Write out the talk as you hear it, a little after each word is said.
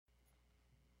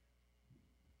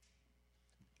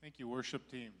Thank you, worship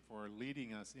team, for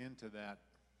leading us into that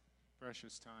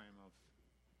precious time of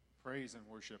praise and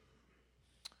worship.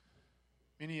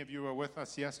 Many of you were with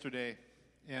us yesterday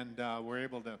and were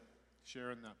able to share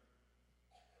in the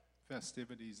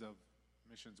festivities of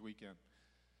Missions Weekend.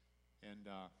 And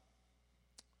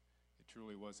it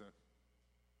truly was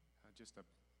just a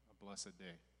blessed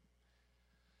day.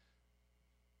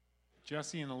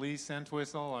 Jesse and Elise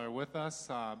Entwistle are with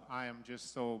us. I am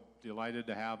just so delighted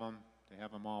to have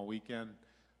them all weekend.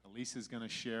 Elise is going to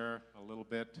share a little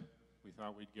bit. We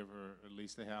thought we'd give her at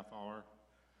least a half hour.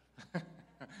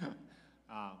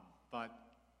 But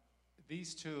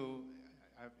these two,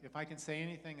 if I can say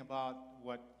anything about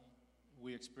what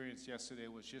we experienced yesterday,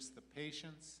 was just the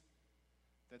patience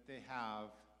that they have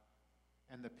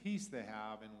and the peace they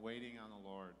have in waiting on the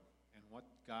Lord and what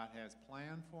God has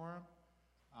planned for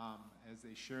them. As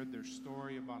they shared their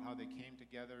story about how they came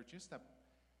together, just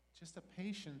a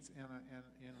patience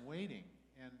in waiting.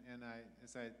 And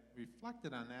as I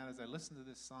reflected on that, as I listened to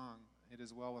this song, It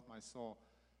Is Well With My Soul,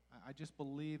 I just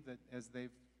believe that as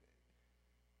they've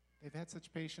had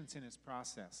such patience in His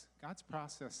process. God's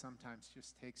process sometimes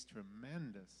just takes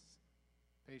tremendous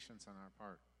patience on our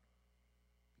part,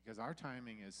 because our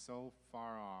timing is so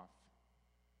far off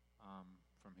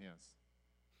from His.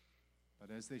 But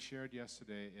as they shared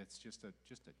yesterday, it's just a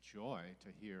joy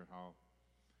to hear how,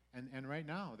 and right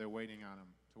now they're waiting on Him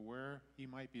to where He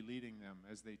might be leading them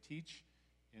as they teach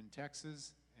in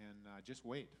Texas, and just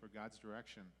wait for God's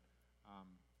direction,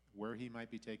 where He might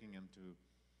be taking them to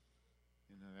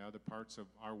in the other parts of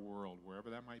our world, wherever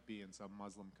that might be in some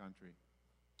Muslim country.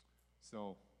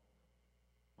 So,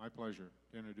 my pleasure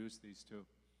to introduce these two.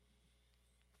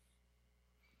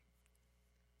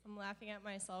 I'm laughing at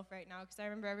myself right now because I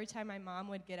remember every time my mom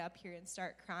would get up here and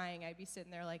start crying, I'd be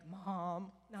sitting there like,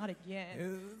 Mom, not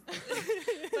again.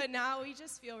 But now we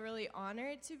just feel really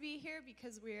honored to be here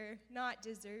because we're not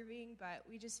deserving, but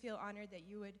we just feel honored that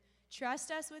you would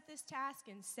trust us with this task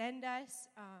and send us.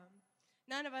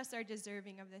 None of us are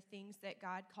deserving of the things that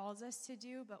God calls us to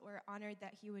do, but we're honored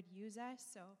that He would use us.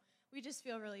 So we just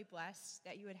feel really blessed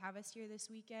that you would have us here this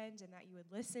weekend and that you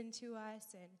would listen to us,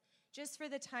 and just for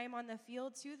the time on the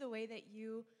field, too, the way that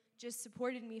you just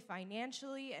supported me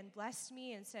financially and blessed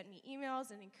me and sent me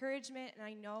emails and encouragement. And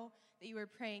I know that you were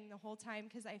praying the whole time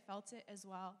because I felt it as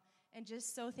well. And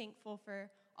just so thankful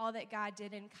for all that God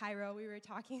did in Cairo. We were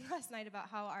talking last night about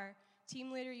how our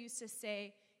team leader used to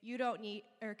say,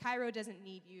 Cairo doesn't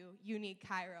need you, you need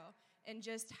Cairo. And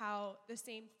just how the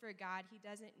same for God, He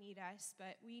doesn't need us,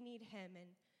 but we need Him.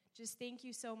 And just thank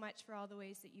you so much for all the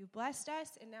ways that you blessed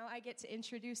us. And now I get to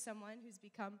introduce someone who's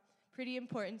become pretty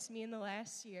important to me in the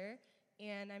last year.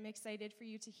 And I'm excited for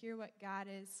you to hear what God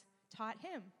has taught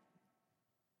him.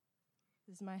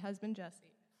 This is my husband, Jesse.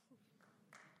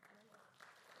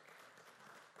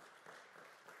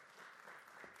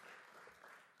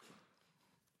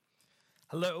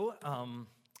 Hello.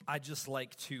 I'd just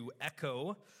like to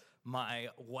echo my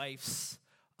wife's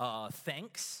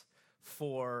thanks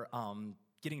for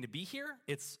getting to be here.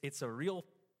 It's a real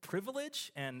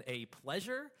privilege and a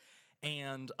pleasure,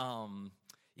 and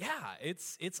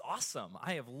it's awesome.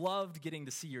 I have loved getting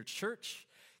to see your church,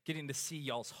 getting to see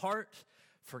y'all's heart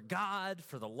for God,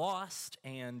 for the lost,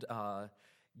 and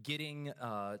getting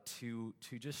to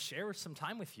just share some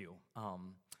time with you.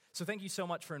 So thank you so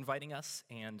much for inviting us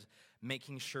and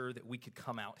making sure that we could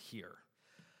come out here.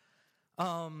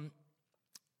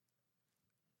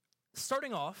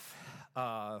 Starting off,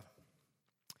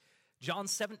 John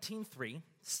 17:3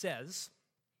 says,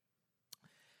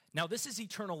 "Now this is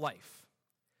eternal life,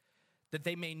 that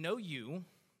they may know you,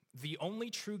 the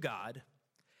only true God,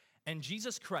 and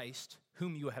Jesus Christ,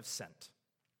 whom you have sent."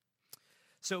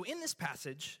 So in this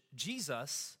passage,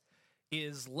 Jesus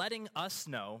is letting us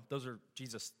know,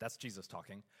 that's Jesus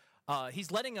talking.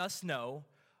 He's letting us know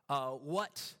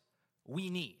what we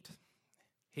need.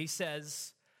 He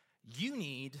says, you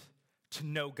need to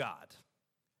know God.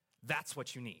 That's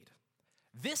what you need.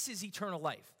 This is eternal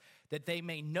life, that they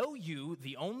may know you,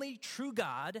 the only true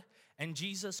God, and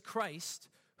Jesus Christ,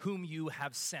 whom you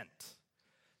have sent.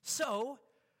 So,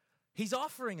 He's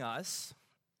offering us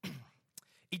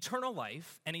eternal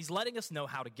life, and He's letting us know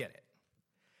how to get it.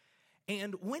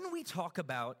 And when we talk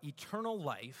about eternal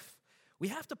life, we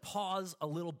have to pause a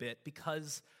little bit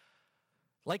because,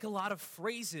 like a lot of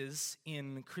phrases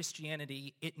in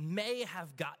Christianity, it may have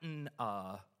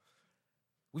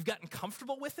we've gotten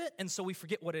comfortable with it, and so we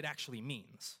forget what it actually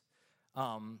means.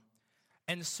 And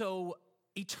so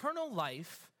eternal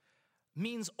life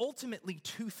means ultimately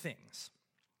two things.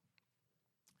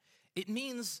 It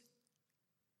means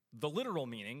the literal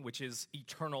meaning, which is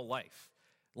eternal life.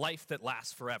 life that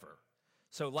lasts forever.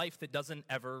 So life that doesn't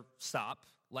ever stop,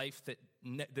 life that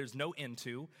there's no end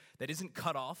to, that isn't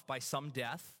cut off by some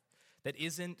death, that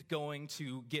isn't going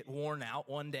to get worn out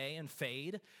one day and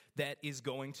fade, that is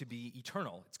going to be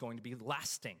eternal. It's going to be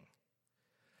lasting.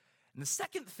 And the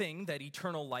second thing that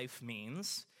eternal life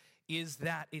means is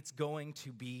that it's going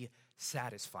to be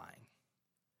satisfying.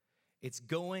 It's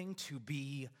going to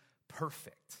be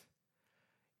perfect.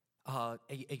 A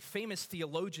famous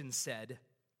theologian said,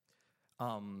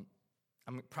 I'm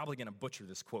probably going to butcher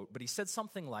this quote, but he said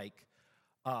something like,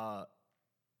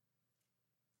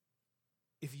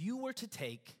 if you were to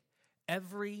take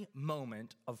every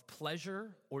moment of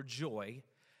pleasure or joy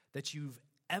that you've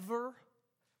ever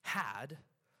had,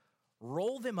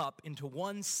 roll them up into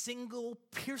one single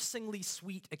piercingly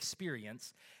sweet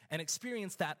experience, and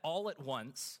experience that all at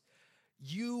once,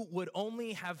 you would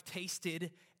only have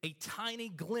tasted a tiny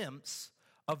glimpse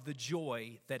of the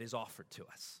joy that is offered to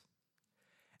us.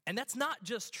 And that's not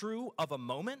just true of a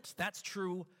moment, that's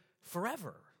true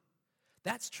forever.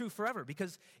 That's true forever,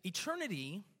 because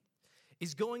eternity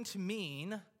is going to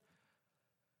mean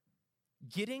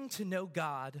getting to know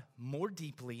God more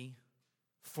deeply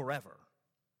forever.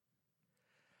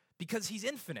 Because he's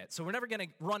infinite, so we're never going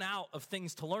to run out of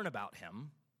things to learn about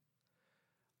him.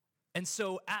 And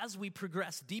so as we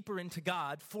progress deeper into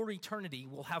God for eternity,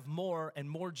 we'll have more and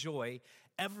more joy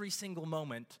every single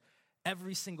moment,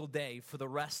 every single day for the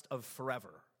rest of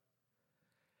forever.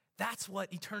 That's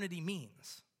what eternity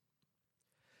means.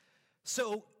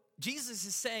 So Jesus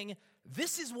is saying,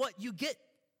 this is what you get.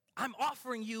 I'm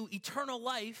offering you eternal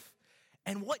life,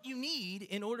 and what you need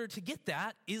in order to get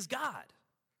that is God.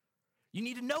 You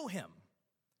need to know him.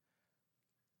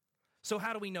 So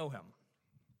how do we know him?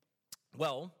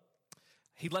 Well,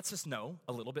 he lets us know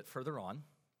a little bit further on.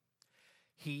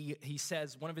 He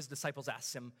says, one of his disciples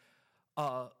asks him,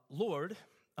 Lord,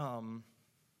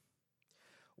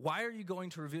 why are you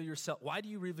going to reveal yourself? Why do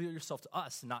you reveal yourself to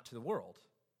us and not to the world?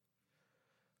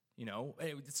 You know,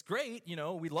 it's great, you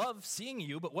know, we love seeing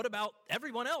you, but what about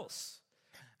everyone else?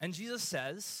 And Jesus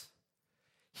says,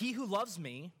 he who loves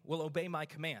me will obey my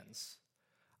commands.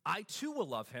 I too will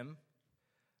love him.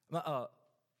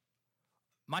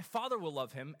 My Father will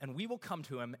love him, and we will come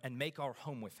to him and make our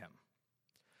home with him.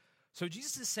 So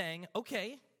Jesus is saying,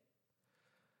 okay,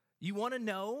 you want to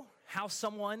know how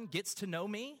someone gets to know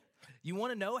me? You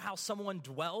want to know how someone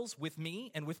dwells with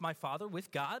me and with my Father,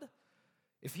 with God?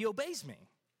 If he obeys me.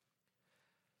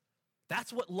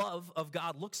 That's what love of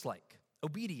God looks like,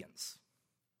 obedience.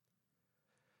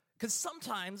 Because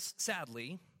sometimes,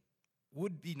 sadly,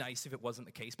 would be nice if it wasn't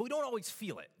the case, but we don't always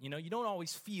feel it. You know, you don't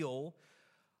always feel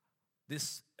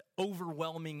this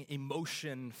overwhelming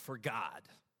emotion for God.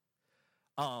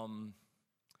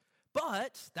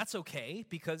 But that's okay,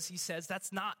 because he says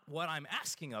that's not what I'm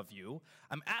asking of you.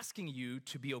 I'm asking you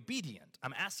to be obedient.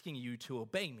 I'm asking you to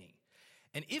obey me.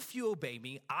 And if you obey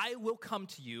me, I will come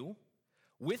to you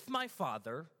with my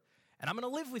Father, and I'm going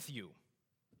to live with you.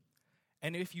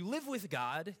 And if you live with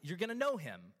God, you're going to know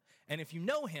him. And if you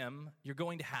know him, you're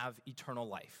going to have eternal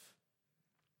life.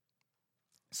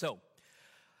 So,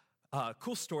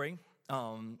 cool story.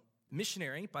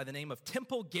 Missionary by the name of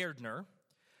Temple Gairdner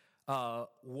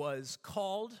was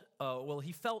called,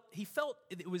 he felt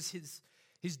it was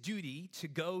his duty to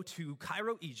go to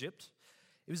Cairo, Egypt.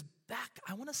 It was back,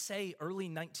 I want to say, early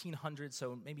 1900s,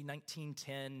 so maybe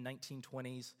 1910,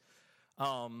 1920s,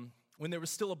 when there was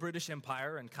still a British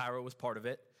Empire and Cairo was part of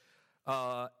it.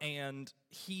 And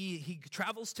he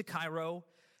travels to Cairo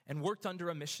and worked under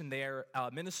a mission there,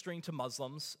 ministering to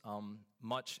Muslims,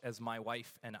 much as my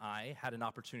wife and I had an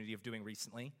opportunity of doing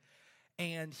recently.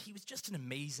 And he was just an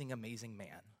amazing, amazing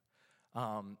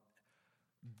man.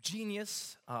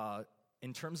 Genius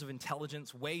in terms of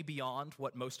intelligence, way beyond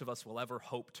what most of us will ever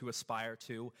hope to aspire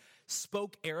to.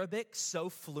 Spoke Arabic so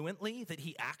fluently that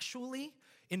he actually,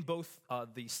 in both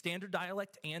the standard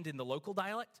dialect and in the local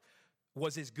dialect,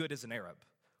 was as good as an Arab,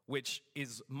 which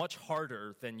is much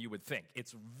harder than you would think.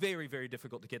 It's very, very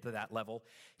difficult to get to that level.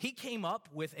 He came up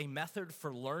with a method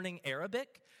for learning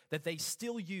Arabic that they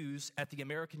still use at the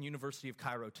American University of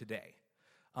Cairo today.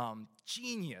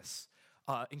 Genius,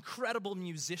 incredible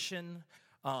musician.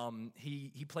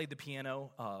 He played the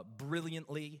piano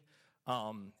brilliantly.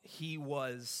 He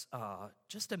was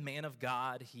just a man of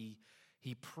God. He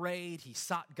prayed, he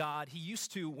sought God. He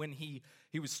used to, when he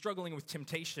was struggling with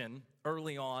temptation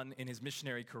early on in his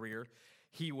missionary career,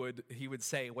 he would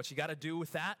say, what you got to do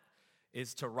with that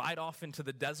is to ride off into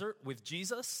the desert with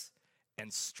Jesus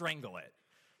and strangle it.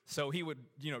 So he would,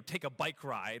 take a bike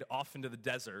ride off into the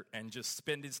desert and just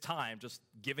spend his time just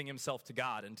giving himself to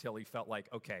God until he felt like,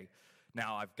 okay,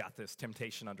 now I've got this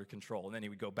temptation under control. And then he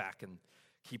would go back and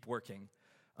keep working.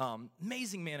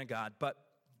 Amazing man of God. But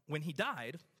when he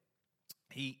died,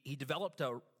 he developed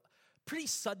a pretty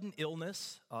sudden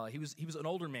illness. He was an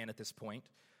older man at this point.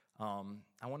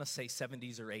 I want to say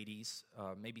 70s or 80s,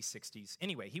 maybe 60s.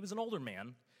 Anyway, he was an older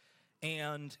man,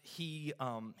 and he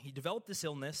developed this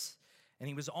illness, and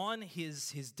he was on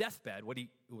his deathbed, what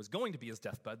was going to be his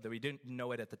deathbed, though he didn't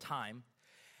know it at the time,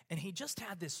 and he just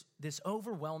had this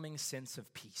overwhelming sense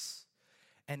of peace.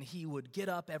 And he would get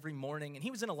up every morning, and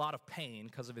he was in a lot of pain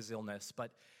because of his illness,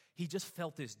 but he just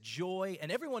felt this joy,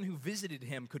 and everyone who visited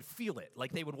him could feel it.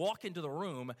 Like they would walk into the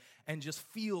room and just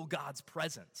feel God's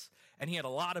presence. And he had a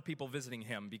lot of people visiting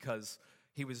him because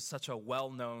he was such a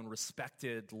well-known,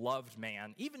 respected, loved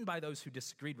man, even by those who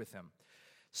disagreed with him.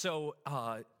 So,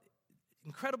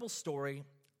 incredible story.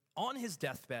 On his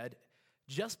deathbed,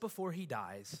 just before he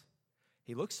dies,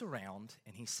 he looks around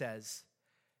and he says,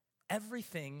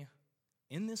 "Everything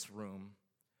in this room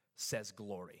says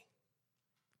glory."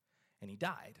 And he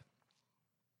died.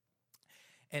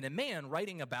 And a man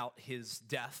writing about his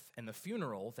death and the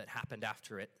funeral that happened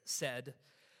after it said,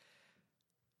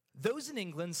 "Those in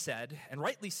England said, and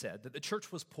rightly said, that the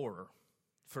church was poorer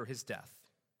for his death.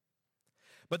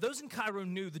 But those in Cairo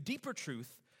knew the deeper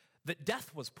truth that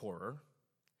death was poorer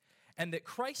and that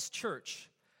Christ's church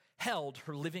held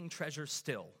her living treasure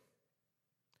still."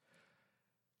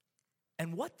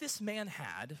 And what this man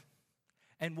had,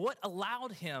 and what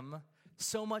allowed him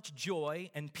so much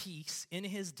joy and peace in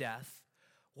his death,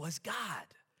 was God.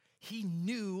 He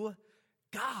knew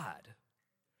God.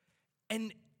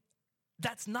 And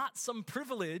that's not some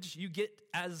privilege you get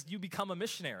as you become a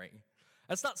missionary.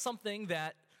 That's not something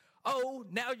that, oh,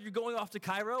 now you're going off to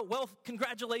Cairo? Well,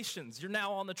 congratulations, you're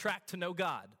now on the track to know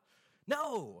God.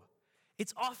 No,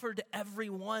 it's offered to every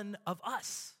one of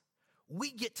us. We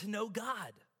get to know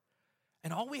God.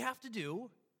 And all we have to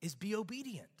do is be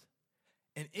obedient.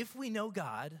 And if we know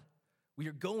God, we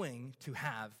are going to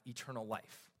have eternal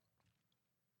life.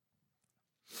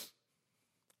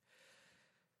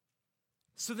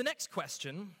 So the next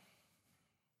question,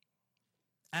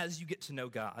 as you get to know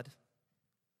God,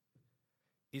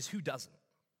 is who doesn't?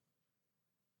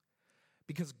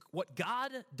 Because what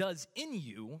God does in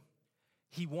you,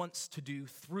 he wants to do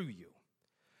through you.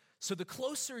 So the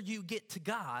closer you get to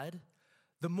God,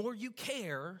 the more you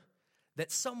care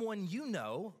that someone you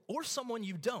know or someone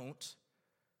you don't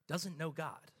doesn't know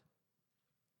God.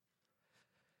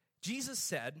 Jesus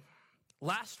said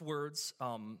last words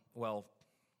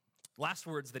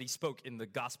that he spoke in the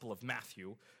Gospel of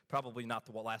Matthew, probably not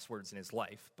the last words in his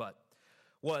life, but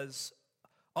was,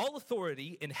 "All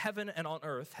authority in heaven and on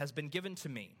earth has been given to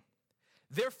me.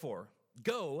 Therefore,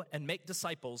 go and make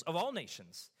disciples of all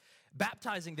nations,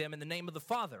 baptizing them in the name of the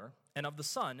Father and of the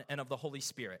Son and of the Holy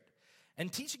Spirit,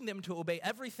 and teaching them to obey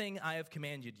everything I have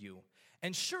commanded you.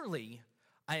 And surely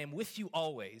I am with you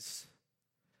always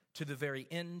to the very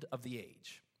end of the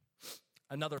age."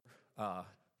 Another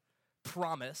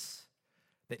promise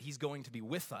that he's going to be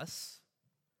with us.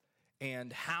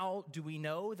 And how do we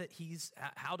know that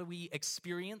how do we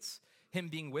experience him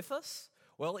being with us?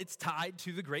 Well, it's tied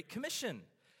to the Great Commission.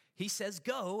 He says,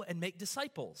 go and make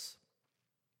disciples.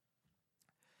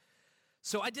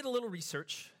 So I did a little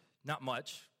research, not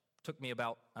much. Took me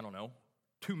about,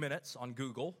 2 minutes on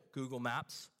Google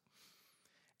Maps.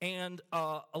 And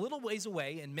a little ways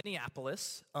away in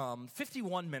Minneapolis,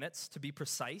 51 minutes to be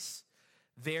precise,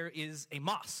 there is a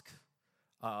mosque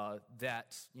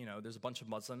that, there's a bunch of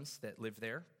Muslims that live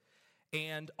there.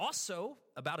 And also,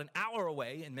 about an hour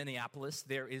away in Minneapolis,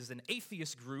 there is an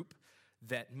atheist group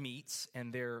that meets,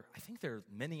 and I think they're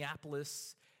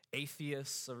Minneapolis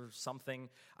Atheists or something.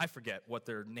 I forget what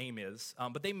their name is,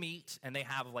 but they meet and they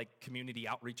have community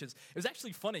outreaches. It was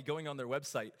actually funny going on their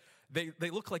website. They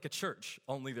look like a church,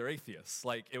 only they're atheists.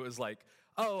 It was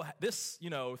this,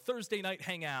 Thursday night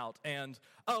hangout, and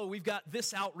we've got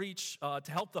this outreach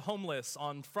to help the homeless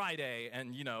on Friday,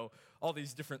 and all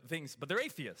these different things. But they're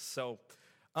atheists. So,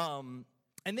 and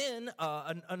then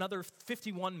another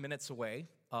 51 minutes away,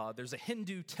 there's a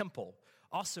Hindu temple,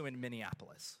 also in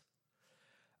Minneapolis.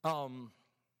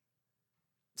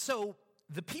 So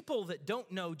the people that don't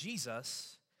know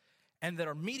Jesus and that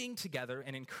are meeting together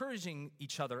and encouraging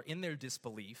each other in their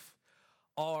disbelief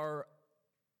are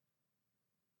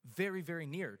very, very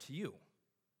near to you.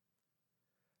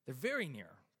 They're very near.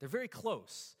 They're very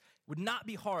close. It would not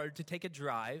be hard to take a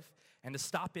drive and to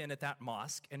stop in at that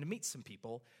mosque and to meet some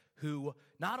people who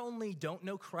not only don't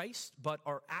know Christ, but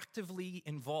are actively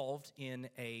involved in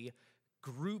a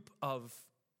group of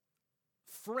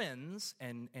friends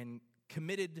and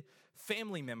committed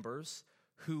family members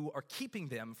who are keeping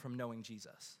them from knowing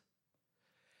Jesus.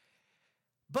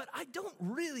 But I don't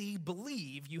really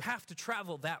believe you have to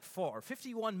travel that far.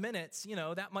 51 minutes,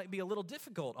 that might be a little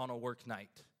difficult on a work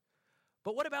night.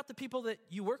 But what about the people that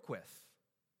you work with?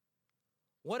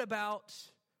 What about,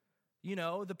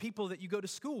 the people that you go to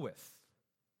school with?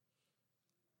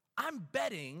 I'm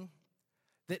betting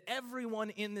that everyone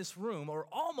in this room, or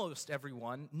almost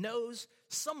everyone, knows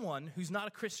someone who's not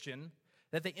a Christian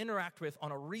that they interact with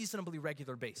on a reasonably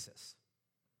regular basis.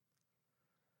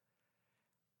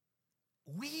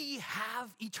 We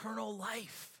have eternal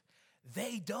life.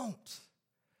 They don't.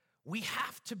 We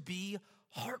have to be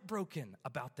heartbroken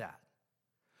about that.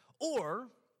 Or,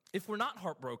 if we're not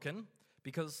heartbroken,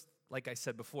 because, like I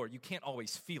said before, you can't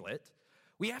always feel it,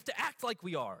 we have to act like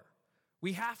we are.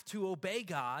 We have to obey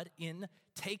God in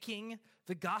taking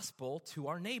the gospel to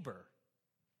our neighbor.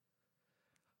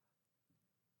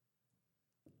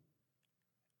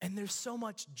 And there's so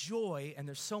much joy and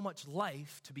there's so much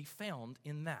life to be found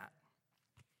in that.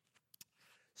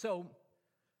 So,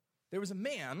 there was a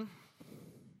man.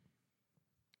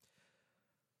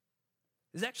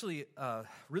 There's actually a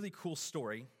really cool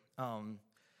story.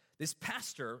 This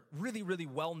pastor, really, really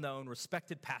well-known,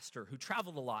 respected pastor who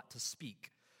traveled a lot to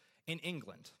speak in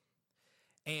England.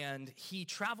 And he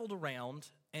traveled around,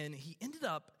 and he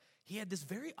had this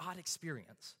very odd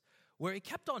experience where he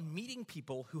kept on meeting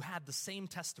people who had the same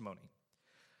testimony.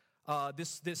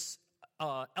 This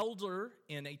elder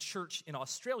in a church in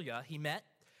Australia he met,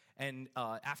 and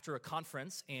after a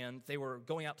conference, and they were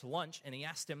going out to lunch, and he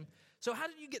asked him, "So how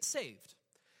did you get saved?"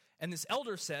 And this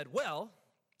elder said, "Well,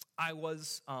 I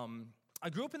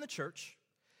grew up in the church,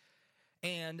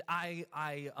 and I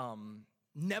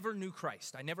never knew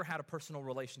Christ. I never had a personal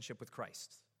relationship with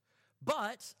Christ.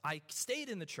 But I stayed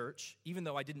in the church, even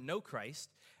though I didn't know Christ,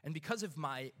 and because of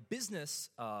my business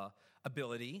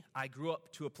ability, I grew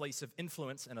up to a place of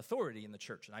influence and authority in the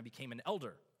church, and I became an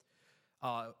elder,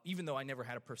 even though I never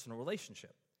had a personal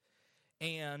relationship."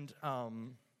 And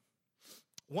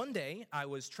one day, I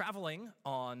was traveling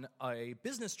on a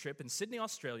business trip in Sydney,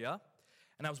 Australia,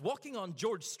 and I was walking on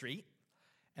George Street,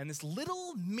 and this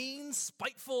little, mean,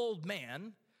 spiteful old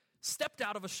man stepped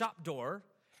out of a shop door,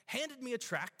 handed me a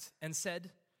tract, and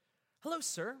said, "Hello,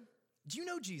 sir. Do you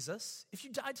know Jesus? If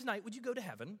you died tonight, would you go to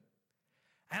heaven?"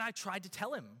 And I tried to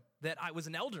tell him that I was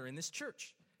an elder in this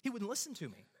church. He wouldn't listen to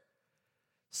me.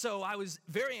 So I was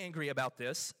very angry about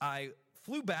this. I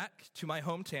flew back to my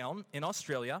hometown in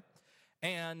Australia,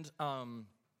 and I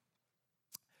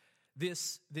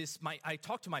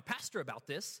talked to my pastor about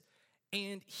this,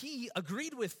 and he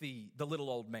agreed with the little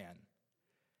old man.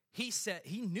 He said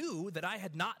he knew that I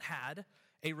had not had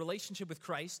a relationship with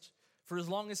Christ for as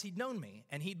long as he'd known me,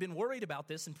 and he'd been worried about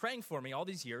this and praying for me all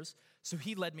these years, so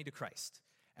he led me to Christ,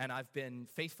 and I've been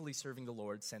faithfully serving the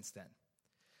Lord since then.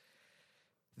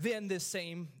 Then this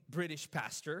same British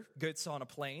pastor gets on a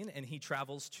plane, and he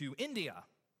travels to India,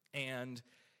 and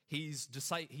he's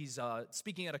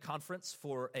speaking at a conference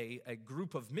for a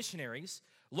group of missionaries,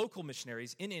 local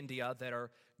missionaries in India that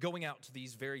are going out to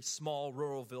these very small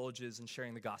rural villages and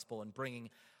sharing the gospel and bringing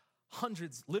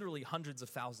literally hundreds of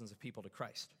thousands of people to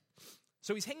Christ.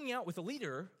 So he's hanging out with the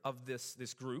leader of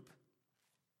this group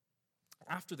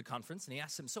after the conference, and he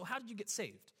asks him, "So how did you get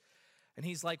saved?" And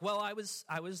he's like, "Well, I was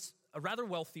a rather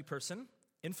wealthy person,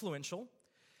 influential,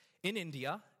 in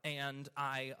India, and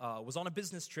I was on a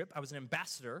business trip. I was an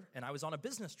ambassador, and I was on a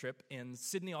business trip in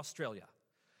Sydney, Australia.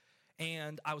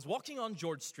 And I was walking on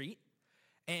George Street,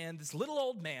 and this little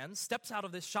old man steps out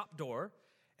of this shop door,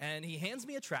 and he hands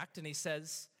me a tract, and he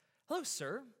says, 'Hello,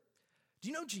 sir. Do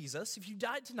you know Jesus? If you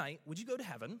died tonight, would you go to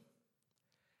heaven?'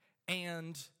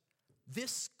 And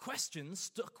this question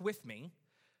stuck with me,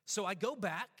 so I go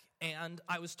back, and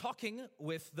I was talking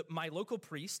with my local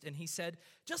priest, and he said,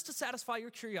 'Just to satisfy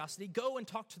your curiosity, go and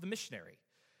talk to the missionary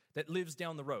that lives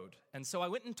down the road.' And so I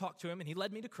went and talked to him, and he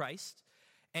led me to Christ,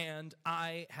 and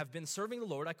I have been serving the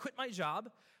Lord. I quit my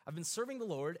job, I've been serving the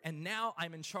Lord, and now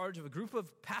I'm in charge of a group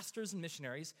of pastors and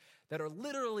missionaries that are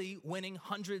literally winning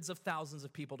hundreds of thousands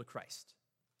of people to Christ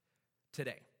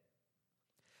today."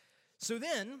 So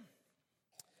then,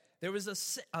 there was a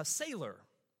sailor.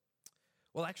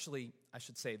 Well, actually, I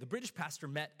should say, the British pastor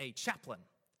met a chaplain.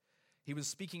 He was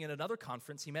speaking at another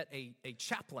conference. He met a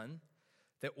chaplain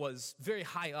that was very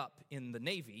high up in the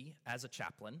Navy as a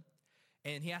chaplain.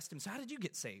 And he asked him, "So how did you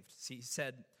get saved?" He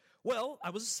said, "Well, I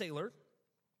was a sailor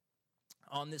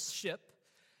on this ship,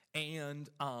 and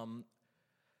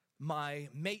my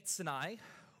mates and I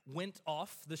went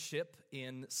off the ship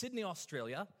in Sydney,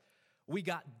 Australia. We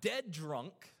got dead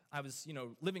drunk. I was,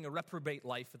 living a reprobate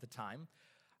life at the time.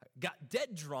 Got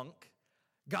dead drunk,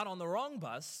 got on the wrong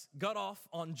bus, got off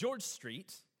on George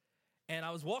Street, and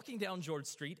I was walking down George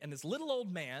Street, and this little old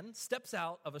man steps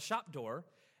out of a shop door,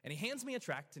 and he hands me a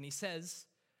tract, and he says,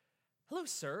 "Hello,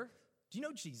 sir. Do you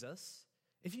know Jesus?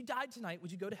 If you died tonight,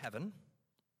 would you go to heaven?"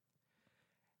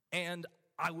 And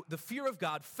the fear of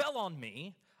God fell on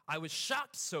me. I was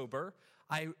shocked sober.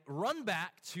 I run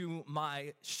back to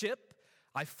my ship.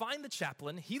 I find the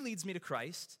chaplain. He leads me to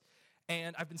Christ.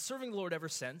 And I've been serving the Lord ever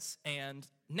since. And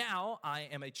now I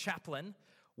am a chaplain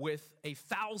with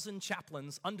 1,000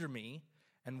 chaplains under me.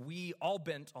 And we all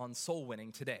bent on soul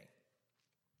winning today.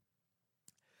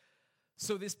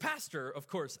 So this pastor, of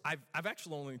course, I've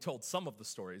actually only told some of the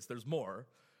stories. There's more.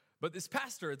 But this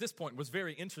pastor at this point was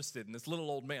very interested in this little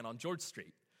old man on George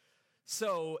Street.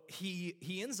 So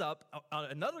he ends up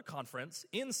at another conference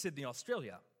in Sydney,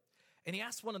 Australia. And he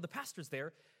asked one of the pastors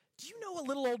there, "Do you know a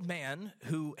little old man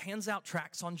who hands out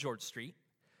tracts on George Street?"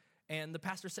 And the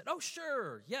pastor said, "Oh,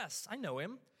 sure, yes, I know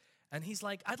him." And he's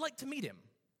like, "I'd like to meet him."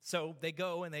 So they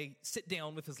go and they sit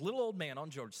down with this little old man on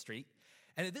George Street.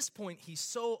 And at this point, he's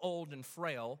so old and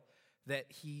frail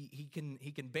that he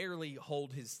can barely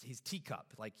hold his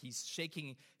teacup. Like he's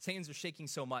shaking, his hands are shaking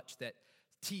so much that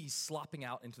tea's slopping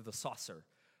out into the saucer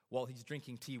while he's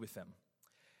drinking tea with them.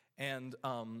 And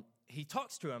he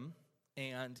talks to him,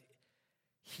 and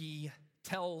he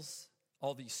tells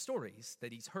all these stories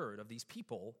that he's heard of these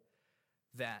people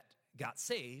that got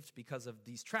saved because of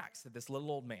these tracts that this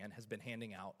little old man has been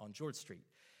handing out on George Street.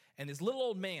 And this little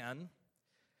old man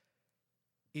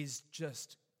is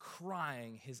just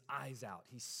crying his eyes out.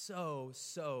 He's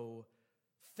so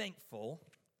thankful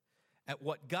at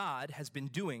what God has been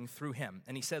doing through him.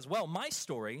 And he says, "Well, my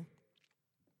story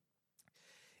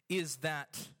is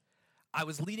that I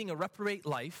was leading a reprobate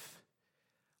life,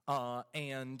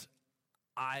 and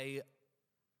I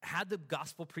had the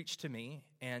gospel preached to me,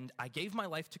 and I gave my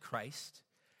life to Christ,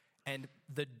 and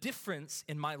the difference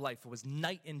in my life was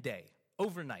night and day,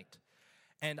 overnight.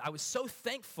 And I was so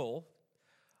thankful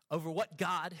over what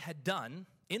God had done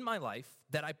in my life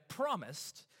that I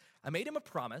made him a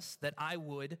promise that I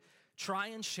would try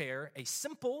and share a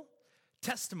simple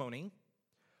testimony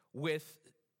with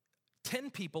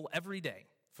 10 people every day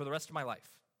for the rest of my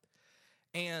life."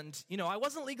 And, I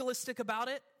wasn't legalistic about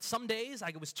it. Some days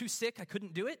I was too sick, I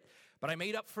couldn't do it, but I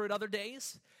made up for it other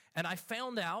days. And I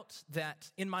found out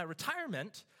that in my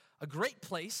retirement, a great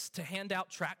place to hand out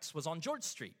tracts was on George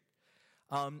Street.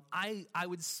 I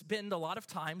would spend a lot of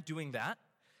time doing that,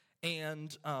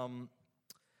 and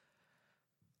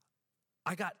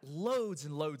I got loads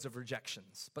and loads of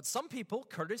rejections. But some people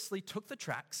courteously took the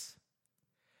tracts,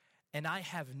 and I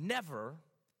have never,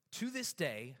 to this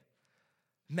day,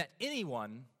 met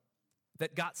anyone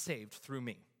that got saved through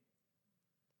me.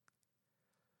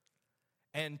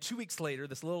 And 2 weeks later,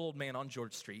 this little old man on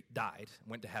George Street died and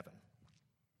went to heaven.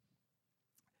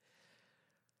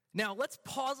 Now, let's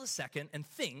pause a second and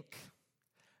think,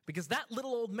 because that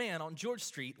little old man on George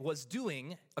Street was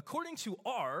doing, according to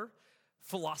our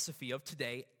philosophy of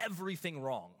today, everything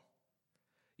wrong.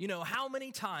 How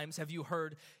many times have you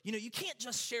heard, you can't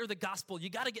just share the gospel. You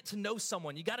got to get to know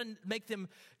someone. You got to make them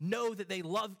know that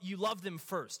you love them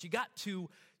first. You got to,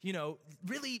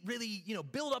 really,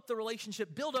 build up the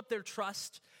relationship, build up their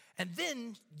trust, and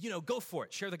then, go for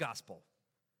it. Share the gospel.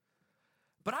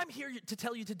 But I'm here to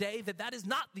tell you today that is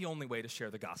not the only way to share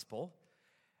the gospel.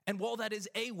 And while that is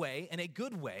a way and a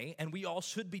good way, and we all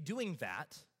should be doing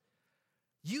that,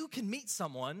 you can meet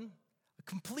someone, a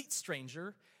complete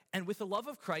stranger, and with the love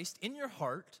of Christ in your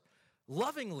heart,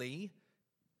 lovingly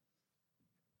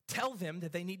tell them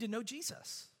that they need to know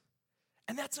Jesus.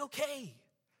 And that's okay.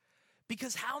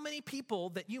 Because how many people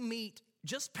that you meet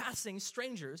just passing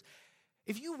strangers,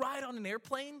 if you ride on an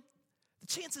airplane, the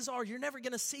chances are you're never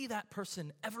going to see that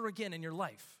person ever again in your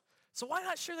life. So why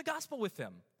not share the gospel with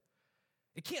them?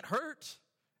 It can't hurt.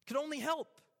 It can only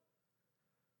help.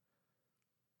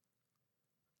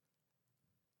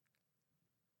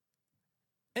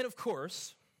 And of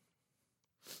course,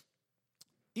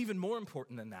 even more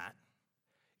important than that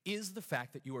is the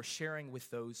fact that you are sharing with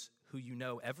those who you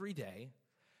know every day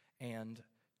and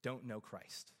don't know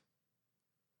Christ.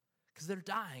 Because they're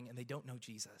dying and they don't know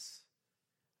Jesus.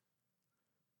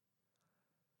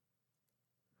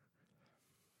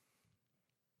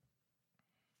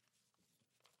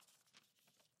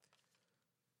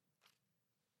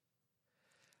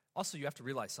 Also, you have to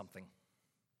realize something.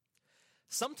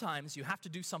 Sometimes you have to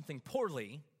do something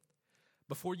poorly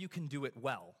before you can do it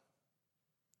well.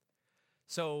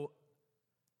 So,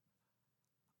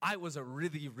 I was a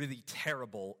really, really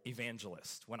terrible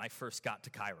evangelist when I first got to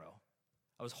Cairo.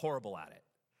 I was horrible at it.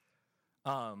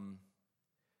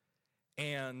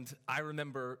 And I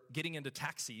remember getting into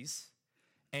taxis,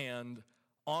 and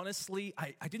honestly,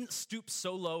 I didn't stoop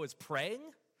so low as praying,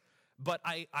 but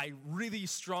I really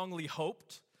strongly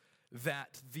hoped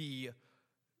that the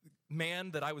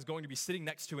man that I was going to be sitting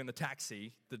next to in the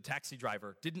taxi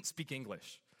driver, didn't speak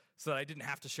English, so that I didn't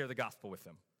have to share the gospel with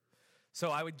him. So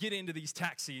I would get into these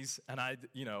taxis, and I'd,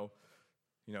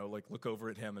 like look over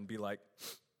at him and be like,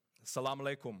 "Salam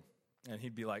alaikum." And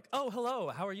he'd be like, "Oh, hello,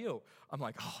 how are you?" I'm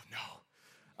like, "Oh,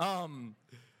 no."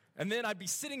 And then I'd be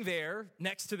sitting there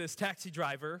next to this taxi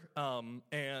driver,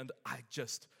 and I'd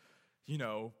just, be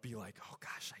like, "Oh,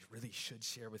 gosh, I really should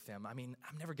share with them. I mean,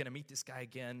 I'm never going to meet this guy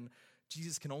again.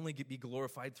 Jesus can only be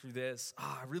glorified through this.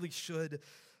 I really should,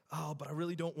 but I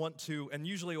really don't want to." And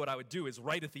usually what I would do is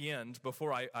right at the end,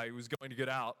 before I was going to get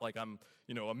out, like I'm,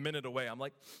 a minute away, I'm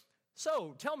like,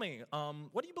 "So, tell me,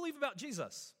 what do you believe about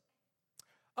Jesus?"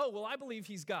 "Oh, well, I believe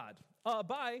he's God.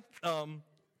 Bye."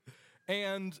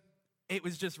 And it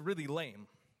was just really lame.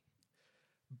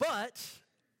 But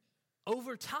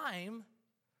over time,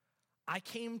 I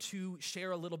came to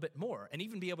share a little bit more and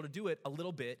even be able to do it a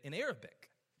little bit in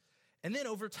Arabic. And then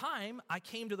over time, I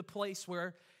came to the place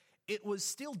where it was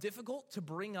still difficult to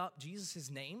bring up Jesus'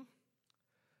 name,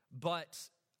 but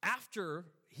after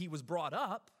he was brought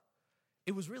up,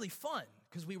 it was really fun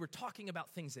because we were talking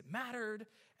about things that mattered,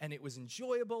 and it was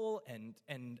enjoyable,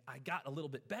 and I got a little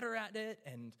bit better at it,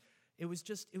 and it was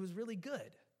really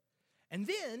good. And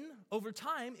then over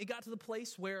time, it got to the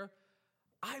place where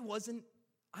I wasn't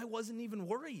even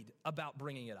worried about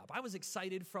bringing it up. I was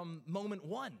excited from moment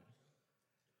one.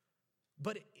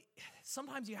 But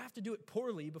sometimes you have to do it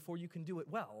poorly before you can do it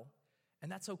well,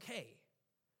 and that's okay.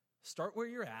 Start where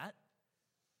you're at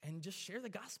and just share the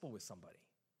gospel with somebody.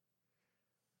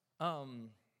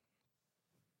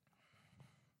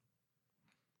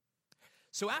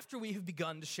 So after we have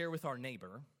begun to share with our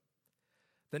neighbor,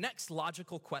 the next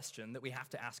logical question that we have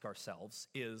to ask ourselves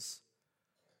is,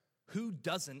 who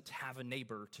doesn't have a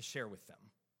neighbor to share with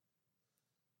them?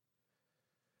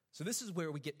 So this is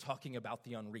where we get talking about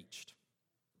the unreached.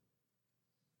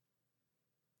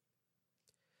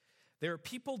 There are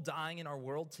people dying in our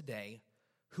world today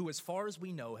who, as far as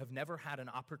we know, have never had an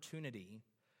opportunity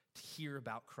to hear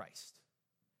about Christ.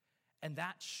 And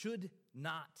that should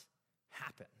not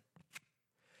happen.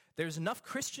 There's enough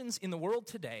Christians in the world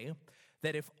today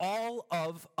that if all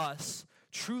of us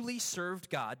truly served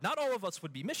God, not all of us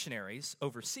would be missionaries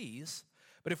overseas,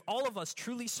 but if all of us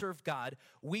truly served God,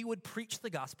 we would preach the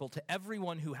gospel to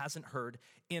everyone who hasn't heard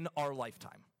in our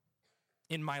lifetime,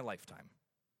 in my lifetime.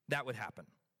 That would happen.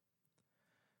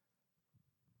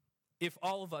 If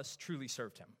all of us truly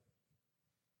served him.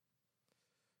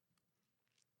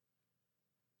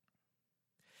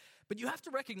 But you have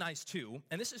to recognize too,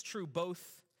 and this is true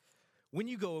both when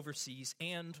you go overseas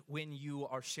and when you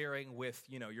are sharing with,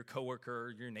 your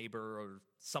coworker, your neighbor, or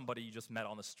somebody you just met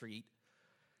on the street,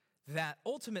 that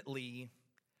ultimately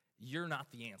you're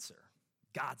not the answer.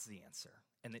 God's the answer,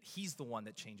 and that he's the one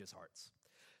that changes hearts.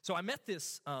 So I met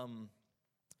this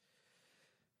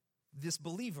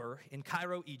believer in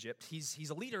Cairo, Egypt. He's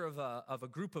a leader of a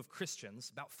group of Christians,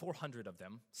 about 400 of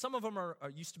them. Some of them are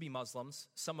used to be Muslims.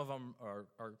 Some of them are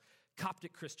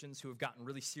Coptic Christians who have gotten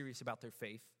really serious about their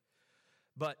faith.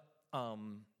 But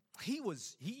he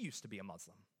used to be a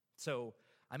Muslim. So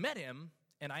I met him,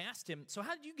 and I asked him, "So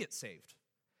how did you get saved?"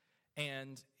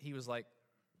 And he was like,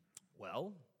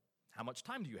 "Well, how much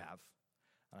time do you have?"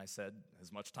 And I said, "As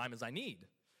much time as I need."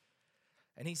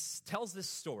 And he tells this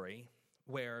story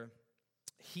where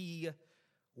he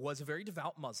was a very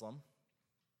devout Muslim,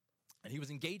 and he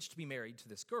was engaged to be married to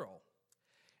this girl.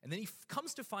 And then he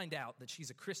comes to find out that she's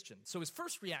a Christian. So his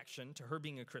first reaction to her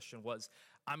being a Christian was,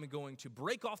 "I'm going to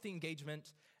break off the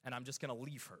engagement, and I'm just going to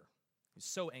leave her." He's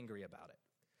so angry about it.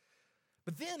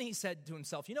 But then he said to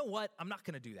himself, "You know what? I'm not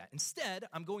going to do that. Instead,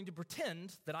 I'm going to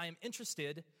pretend that I am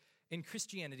interested in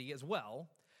Christianity as well.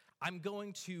 I'm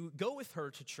going to go with her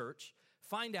to church,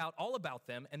 find out all about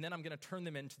them, and then I'm going to turn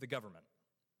them into the government."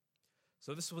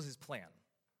 So this was his plan.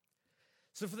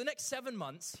 So for the next 7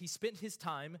 months, he spent his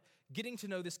time getting to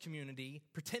know this community,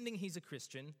 pretending he's a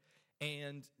Christian,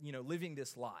 and, living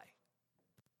this lie.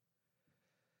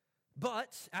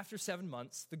 But after 7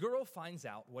 months, the girl finds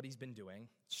out what he's been doing.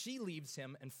 She leaves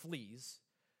him and flees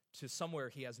to somewhere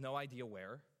he has no idea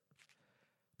where.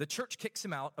 The church kicks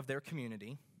him out of their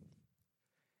community,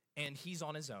 and he's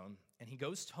on his own, and he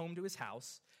goes home to his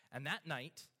house, and that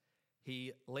night,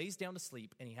 he lays down to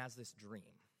sleep, and he has this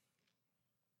dream.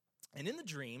 And in the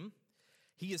dream,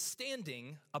 he is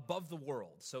standing above the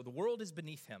world. So the world is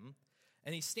beneath him,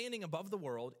 and he's standing above the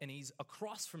world, and he's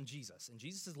across from Jesus. And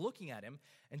Jesus is looking at him,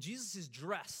 and Jesus is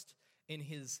dressed in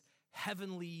his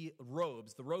heavenly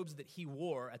robes, the robes that he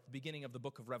wore at the beginning of the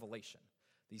book of Revelation.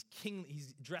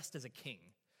 He's dressed as a king.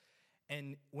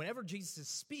 And whenever Jesus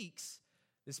speaks,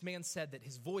 this man said that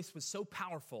his voice was so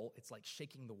powerful, it's like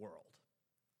shaking the world.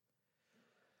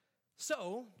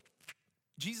 So,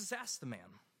 Jesus asked the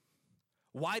man,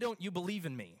 "Why don't you believe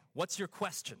in me? What's your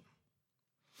question?"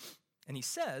 And he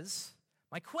says,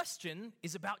 "My question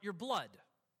is about your blood.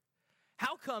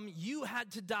 How come you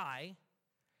had to die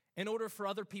in order for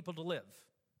other people to live?"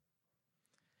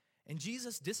 And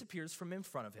Jesus disappears from in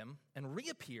front of him and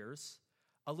reappears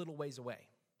a little ways away.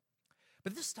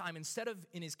 But this time, instead of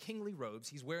in his kingly robes,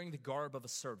 he's wearing the garb of a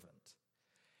servant.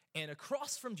 And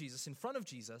across from Jesus, in front of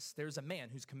Jesus, there's a man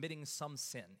who's committing some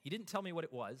sin. He didn't tell me what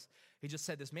it was. He just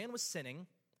said this man was sinning,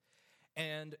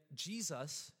 and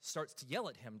Jesus starts to yell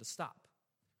at him to stop.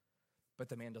 But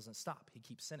the man doesn't stop. He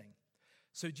keeps sinning.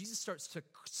 So Jesus starts to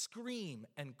scream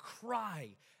and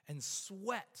cry and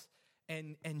sweat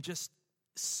and just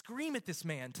scream at this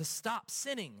man to stop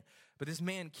sinning. But this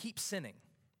man keeps sinning.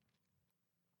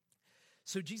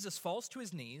 So Jesus falls to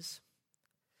his knees,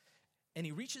 and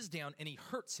he reaches down and he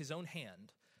hurts his own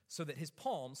hand so that his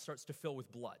palm starts to fill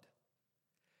with blood.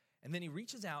 And then he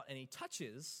reaches out and he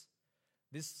touches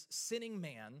this sinning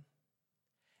man,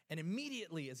 and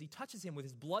immediately as he touches him with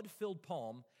his blood-filled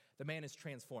palm, the man is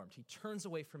transformed. He turns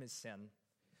away from his sin,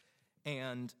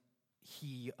 and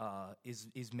he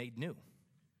is made new.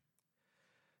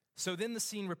 So then the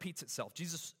scene repeats itself.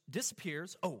 Jesus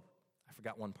disappears. Oh, I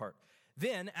forgot one part.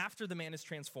 Then, after the man is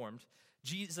transformed,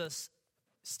 Jesus,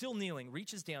 still kneeling,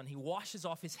 reaches down. He washes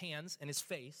off his hands and his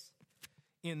face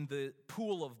in the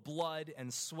pool of blood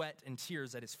and sweat and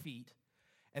tears at his feet.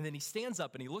 And then he stands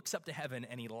up and he looks up to heaven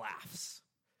and he laughs.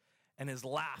 And his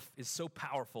laugh is so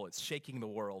powerful, it's shaking the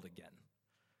world again.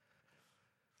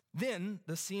 Then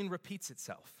the scene repeats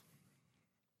itself.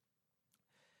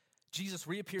 Jesus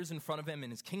reappears in front of him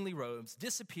in his kingly robes,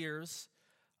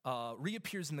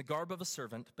 reappears in the garb of a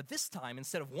servant, but this time,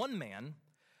 instead of one man,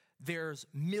 there's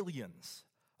millions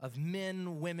of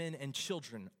men, women, and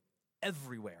children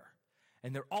everywhere.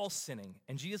 And they're all sinning,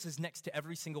 and Jesus is next to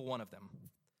every single one of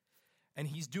them. And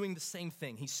he's doing the same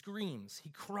thing. He screams, he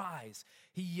cries,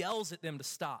 he yells at them to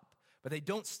stop, but they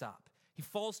don't stop. He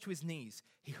falls to his knees,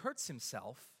 he hurts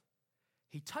himself,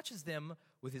 he touches them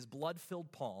with his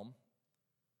blood-filled palm,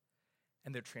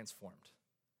 and they're transformed.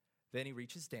 Then he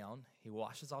reaches down, he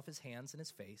washes off his hands and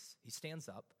his face, he stands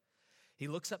up, he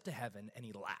looks up to heaven, and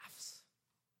he laughs.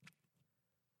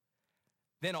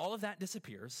 Then all of that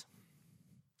disappears,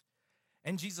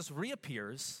 and Jesus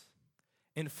reappears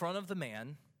in front of the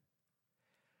man,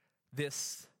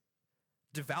 this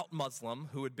devout Muslim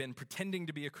who had been pretending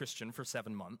to be a Christian for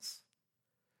 7 months.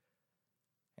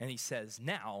 And he says,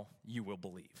 "Now you will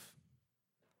believe."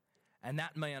 And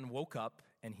that man woke up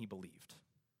and he believed.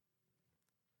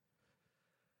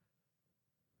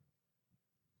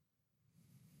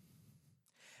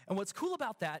 And what's cool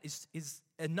about that is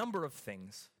a number of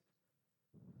things.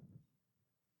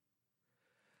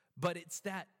 But it's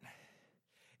that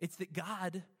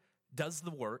God does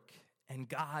the work and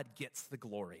God gets the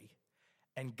glory.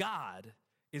 And God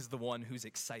is the one who's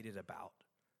excited about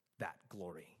that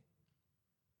glory.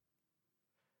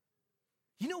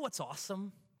 You know what's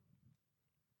awesome?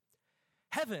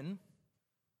 Heaven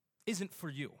isn't for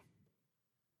you.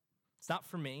 It's not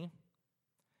for me.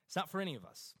 It's not for any of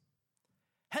us.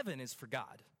 Heaven is for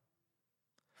God.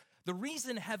 The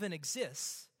reason heaven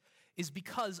exists is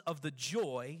because of the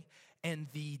joy and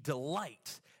the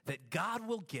delight that God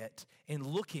will get in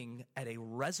looking at a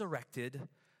resurrected,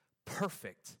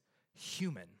 perfect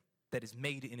human that is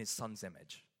made in his Son's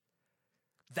image.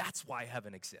 That's why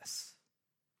heaven exists.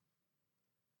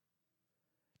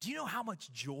 Do you know how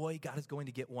much joy God is going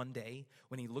to get one day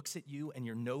when he looks at you and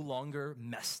you're no longer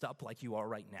messed up like you are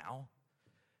right now?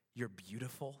 You're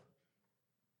beautiful.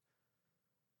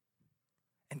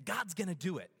 And God's going to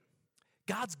do it.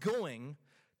 God's going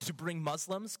to bring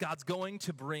Muslims. God's going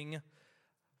to bring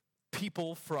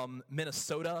people from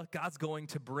Minnesota. God's going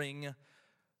to bring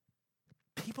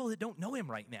people that don't know him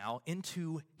right now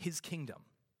into his kingdom.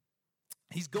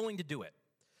 He's going to do it.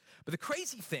 But the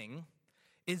crazy thing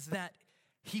is that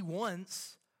he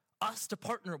wants us to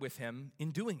partner with him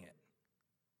in doing it.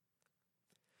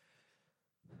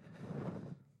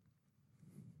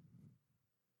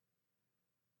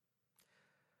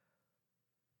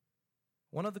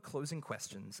 One of the closing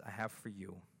questions I have for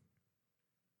you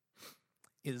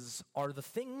is, are the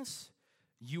things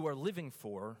you are living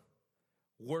for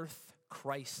worth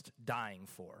Christ dying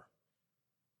for?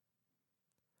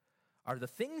 Are the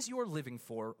things you are living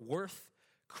for worth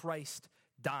Christ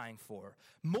dying for?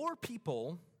 More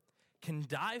people can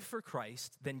die for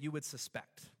Christ than you would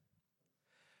suspect.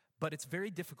 But it's very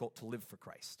difficult to live for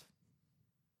Christ.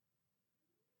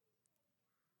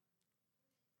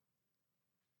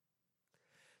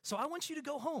 So I want you to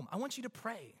go home. I want you to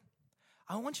pray.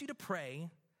 I want you to pray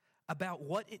about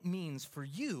what it means for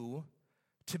you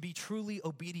to be truly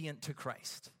obedient to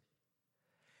Christ.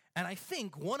 And I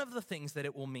think one of the things that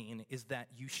it will mean is that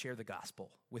you share the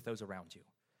gospel with those around you.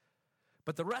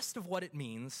 But the rest of what it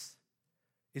means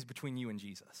is between you and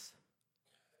Jesus.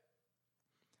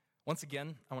 Once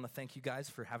again, I want to thank you guys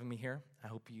for having me here. I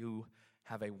hope you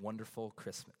have a wonderful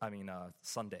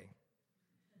Sunday.